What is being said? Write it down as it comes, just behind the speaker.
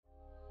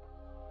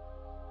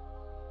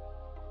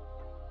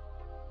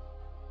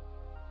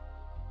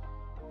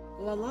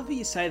Well, I love that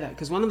you say that,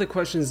 because one of the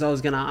questions I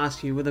was going to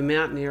ask you, with a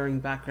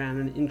mountaineering background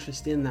and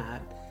interest in that,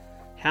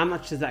 how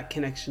much does that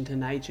connection to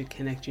nature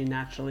connect you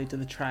naturally to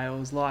the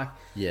trails? Like,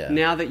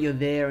 now that you're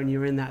there and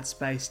you're in that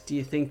space, do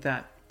you think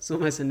that it's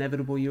almost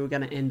inevitable you were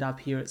going to end up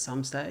here at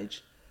some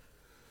stage?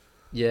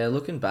 Yeah,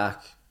 looking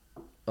back,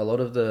 a lot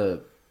of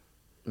the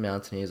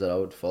mountaineers that I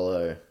would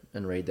follow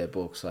and read their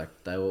books, like,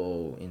 they were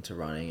all into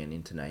running and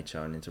into nature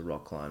and into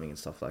rock climbing and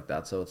stuff like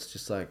that. So it's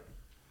just like,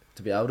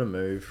 to be able to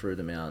move through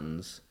the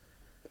mountains,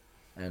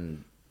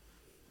 and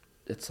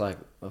it's like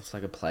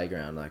a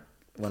playground. Like,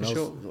 when I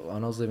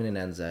was living in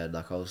NZ,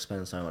 like, I was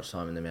spending so much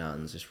time in the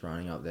mountains, just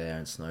running up there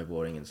and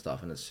snowboarding and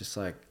stuff. And it's just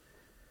like,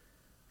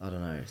 I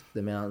don't know,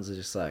 the mountains are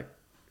just like,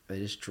 they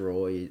just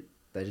draw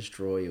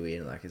you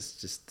in. Like,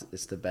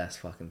 it's the best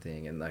fucking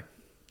thing. And like,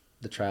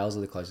 the trails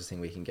are the closest thing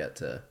we can get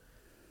to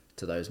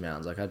those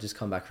mountains. Like, I just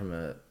come back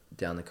from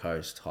down the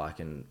coast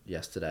hiking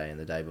yesterday and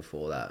the day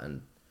before that,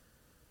 and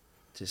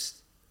just,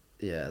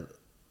 yeah,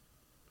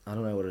 I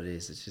don't know what it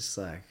is. It's just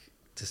like,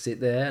 to sit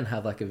there and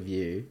have like a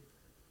view,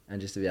 and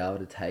just to be able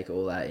to take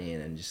all that in,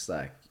 and just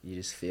like, you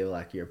just feel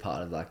like you're a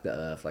part of like the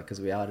earth, like,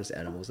 because we are just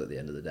animals at the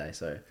end of the day.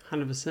 So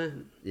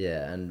 100%.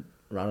 yeah, and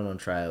running on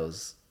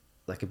trails,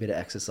 like, a bit of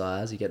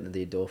exercise, you get into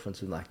the endorphins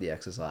from like the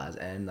exercise,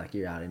 and like,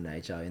 you're out in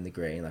nature in the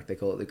green. Like, they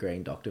call it the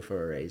green doctor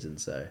for a reason.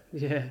 So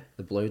yeah,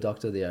 the blue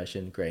doctor, the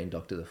ocean; green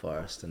doctor, the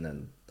forest; and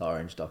then the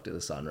orange doctor,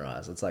 the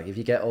sunrise. It's like, if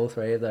you get all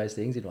three of those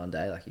things in one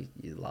day, like,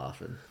 you're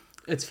laughing.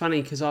 it's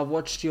funny because I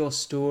watched your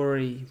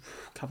story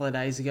a couple of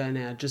days ago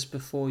now, just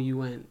before you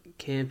went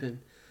camping,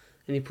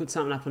 and you put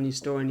something up on your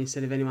story and you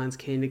said, if anyone's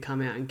keen to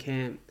come out and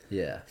camp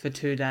for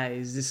 2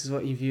 days, this is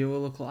what your view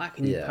will look like.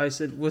 And you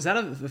posted, was that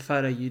a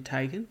photo you'd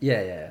taken?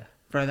 Yeah.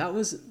 Bro, that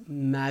was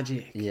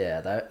magic.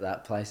 Yeah,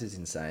 that place is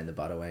insane. The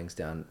Butterwings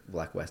down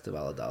like west of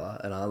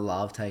Ulladulla, and I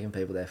love taking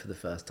people there for the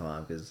first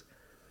time, because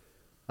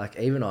like,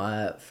 even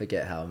I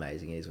forget how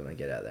amazing it is when I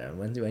get out there. And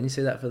when you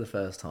see that for the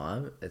first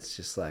time, it's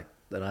just like,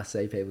 then I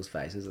see people's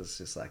faces, it's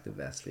just like the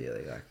best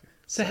feeling. Like,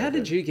 so how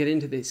did you get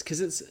into this?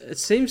 Because it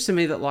seems to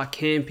me that like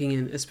camping,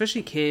 and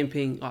especially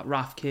camping, like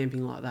rough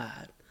camping like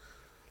that,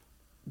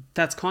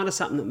 that's kind of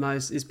something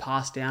that is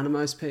passed down to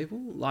most people.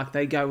 Like,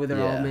 they go with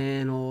their old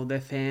man or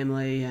their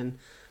family, and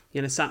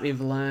you know, something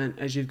you've learnt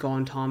as you've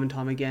gone time and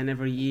time again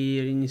every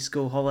year in your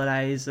school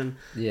holidays, and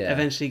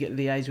eventually get to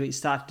the age where you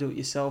start to do it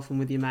yourself and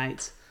with your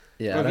mates.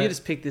 Yeah, or have you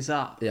just picked this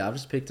up? Yeah, I've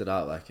just picked it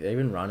up. Like,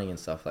 even running and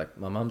stuff. Like,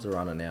 my mum's a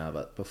runner now,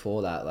 but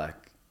before that,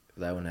 like,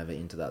 they were never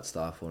into that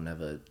stuff, or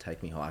never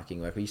take me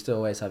hiking. Like, we used to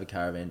always have a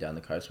caravan down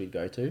the coast we'd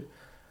go to,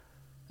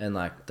 and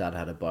like, Dad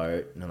had a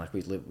boat, and like,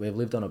 we've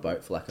lived on a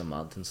boat for like a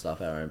month and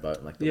stuff, our own boat,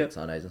 and like the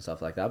Sundays and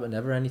stuff like that, but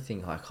never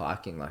anything like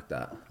hiking like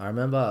that. I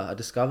remember I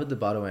discovered the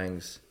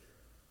Butterwings.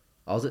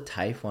 I was at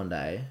TAFE one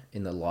day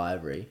in the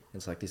library.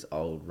 It's like this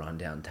old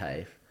rundown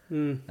TAFE.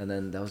 And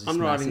then there was this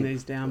I'm writing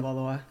these down, by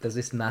the way. There's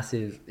this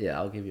massive... Yeah,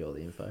 I'll give you all the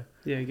info.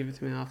 Yeah, give it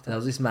to me after. There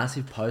was this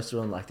massive poster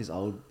on, like, this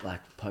old,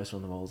 like, poster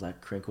on the walls,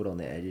 like, crinkled on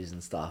the edges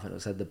and stuff, and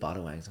it said the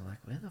Butterwings. I'm like,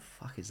 where the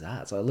fuck is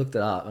that? So I looked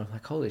it up, and I'm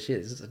like, holy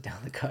shit, this is down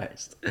the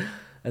coast.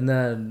 And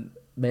then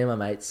me and my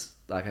mates,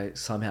 like, I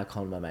somehow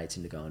conned my mates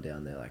into going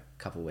down there, like,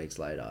 a couple of weeks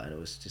later, and it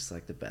was just,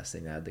 like, the best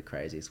thing. They had the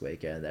craziest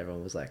weekend.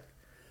 Everyone was, like...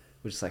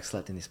 We just, like,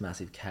 slept in this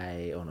massive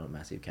cave, or not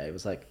massive cave, it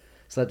was, like...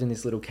 Slept in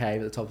this little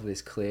cave at the top of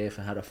this cliff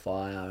and had a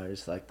fire. And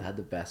just like, had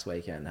the best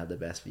weekend, had the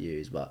best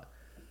views. But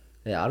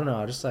yeah, I don't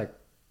know. I just like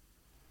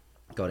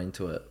got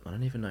into it. I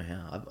don't even know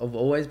how. I've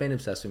always been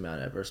obsessed with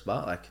Mount Everest,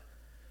 but like,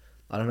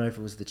 I don't know if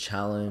it was the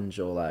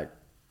challenge or like,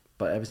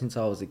 but ever since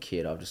I was a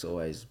kid, I've just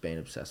always been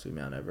obsessed with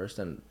Mount Everest.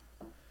 And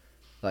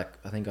like,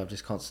 I think I'm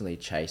just constantly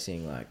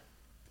chasing like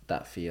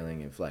that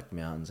feeling of like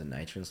mountains and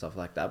nature and stuff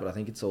like that. But I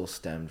think it's all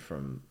stemmed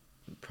from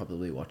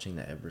probably watching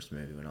the Everest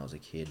movie when I was a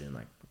kid, and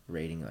like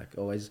reading, like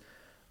always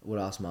would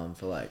ask Mum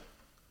for like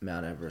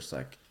Mount Everest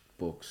like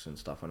books and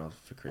stuff when I was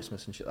for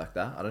Christmas and shit like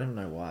that. I don't even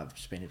know why. I've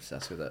just been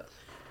obsessed with it.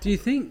 Do you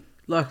think,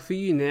 like, for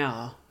you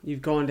now,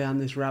 you've gone down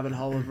this rabbit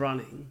hole of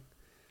running,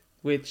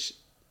 which,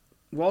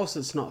 whilst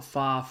it's not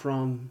far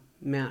from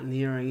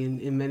mountaineering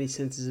in many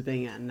senses of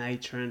being out in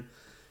nature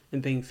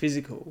and being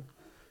physical,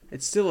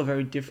 it's still a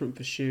very different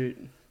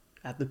pursuit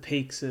at the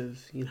peaks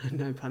of, you know,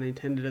 no pun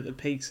intended, at the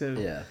peaks of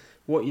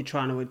what you're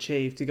trying to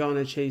achieve. To go and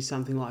achieve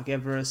something like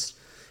Everest,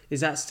 is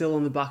that still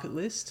on the bucket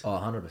list? Oh,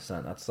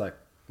 100%. That's like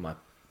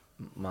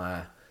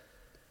my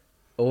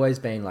always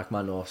been like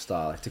my North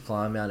Star. Like, to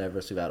climb Mount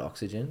Everest without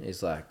oxygen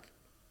is like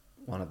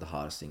one of the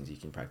hardest things you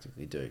can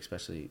practically do,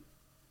 especially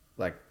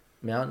like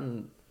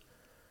Mount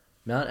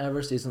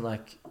Everest isn't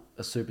like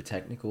a super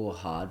technical or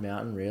hard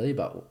mountain really,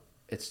 but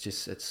it's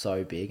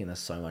so big and there's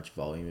so much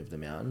volume of the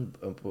mountain.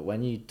 But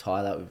when you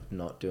tie that with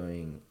not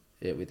doing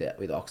it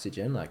with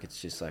oxygen, like,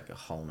 it's just like a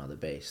whole nother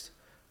beast.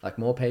 Like,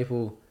 more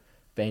people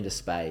been to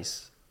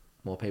space,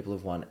 more people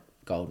have won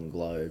Golden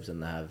Globes than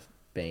they have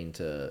been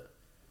to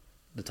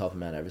the top of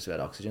Mount Everest without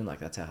oxygen. Like,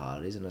 that's how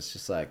hard it is. And it's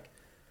just like,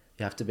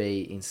 you have to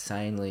be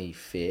insanely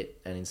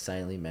fit and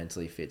insanely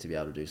mentally fit to be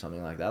able to do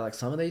something like that. Like,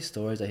 some of these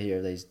stories I hear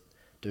of these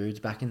dudes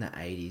back in the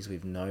 80s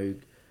with no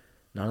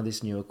none of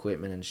this new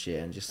equipment and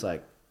shit, and just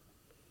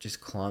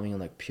climbing on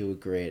like pure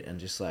grit and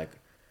just like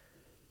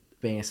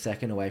being a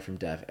second away from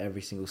death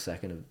every single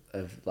second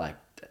of like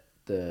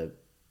the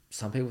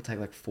some people take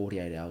like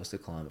 48 hours to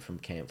climb it from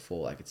Camp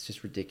 4. Like, it's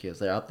just ridiculous.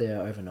 They're up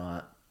there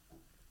overnight,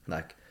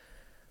 like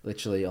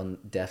literally on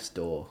death's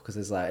door, because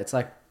there's like, it's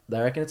like,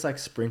 they reckon it's like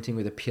sprinting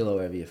with a pillow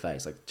over your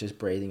face, like just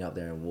breathing up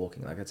there and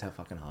walking. Like, that's how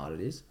fucking hard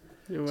it is.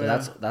 Yeah,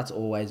 so that's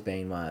always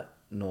been my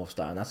North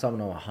Star, and that's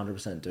something I'll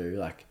 100% do.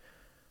 Like,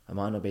 I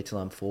might not be till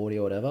I'm 40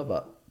 or whatever,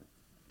 but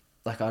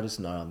like, I just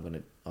know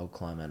I'll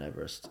climb Mount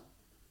Everest,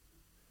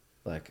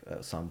 like,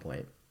 at some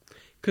point.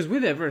 Because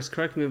with Everest,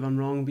 correct me if I'm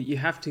wrong, but you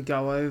have to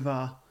go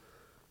over,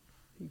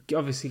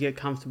 obviously get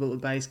comfortable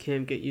at base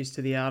camp, get used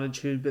to the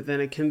altitude, but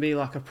then it can be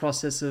like a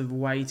process of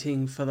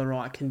waiting for the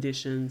right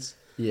conditions.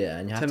 Yeah,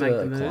 and you have to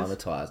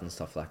acclimatise and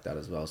stuff like that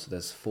as well. So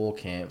there's 4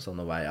 camps on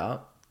the way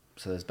up.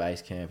 So there's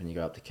base camp, and you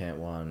go up to Camp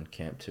 1,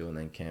 Camp 2, and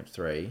then Camp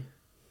 3.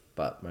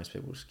 But most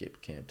people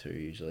skip Camp 2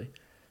 usually.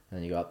 And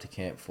then you go up to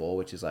Camp 4,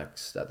 which is like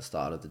at the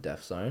start of the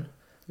death zone.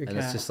 Okay. And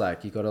it's just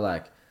like, you got to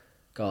like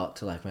go up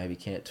to like maybe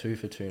Camp 2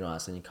 for 2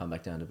 nights, and you come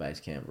back down to base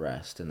camp,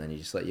 rest, and then you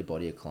just let your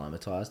body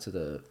acclimatise to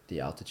the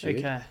altitude.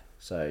 Okay.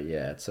 So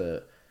yeah, it's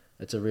a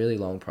really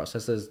long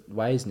process. There's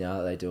ways now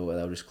that they do it where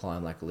they'll just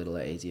climb like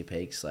littler, easier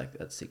peaks, like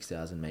at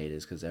 6,000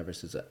 meters, because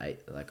Everest is at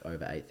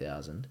over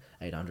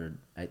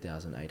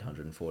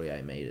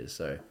 8,848 meters.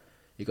 So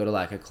you got to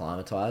like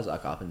acclimatise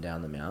like up and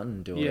down the mountain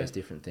and do all those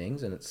different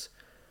things, and it's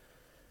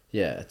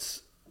a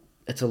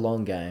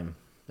long game.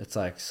 It's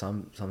like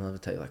some of them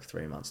take like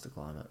 3 months to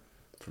climb it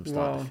from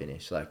start to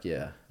finish. Like,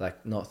 yeah,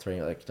 like not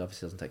 3, like it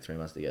obviously doesn't take 3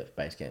 months to get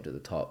base camp to the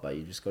top, but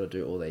you just got to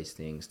do all these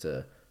things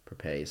to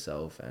prepare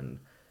yourself, and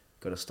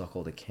got to stock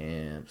all the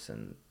camps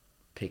and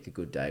pick a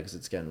good day, because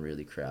it's getting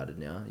really crowded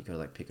now. You got to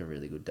like pick a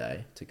really good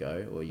day to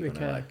go, or you're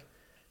gonna like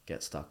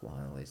get stuck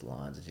behind all these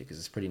lines and shit, because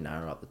it's pretty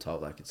narrow up the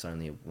top. Like, it's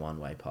only a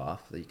one-way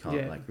path that you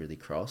can't like really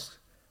cross,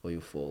 or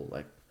you'll fall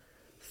like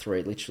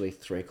literally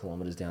 3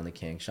 kilometers down the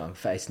Kangshung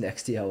face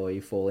next to you, or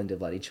you fall into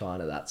bloody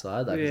China that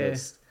side. Like,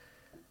 it's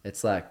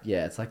like,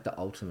 it's like the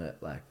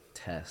ultimate like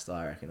test,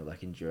 I reckon, of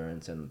like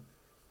endurance and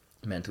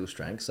mental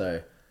strength.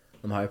 So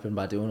I'm hoping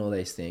by doing all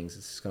these things,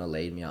 it's just going to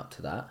lead me up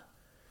to that.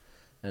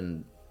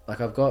 And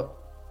like, I've got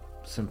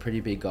some pretty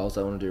big goals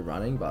I want to do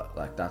running, but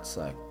like, that's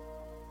like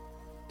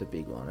the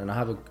big one. And I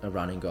have a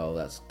running goal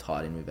that's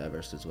tied in with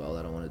Everest as well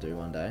that I want to do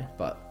one day.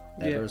 But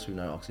Everest with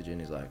no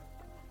oxygen is like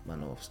my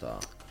North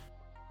Star.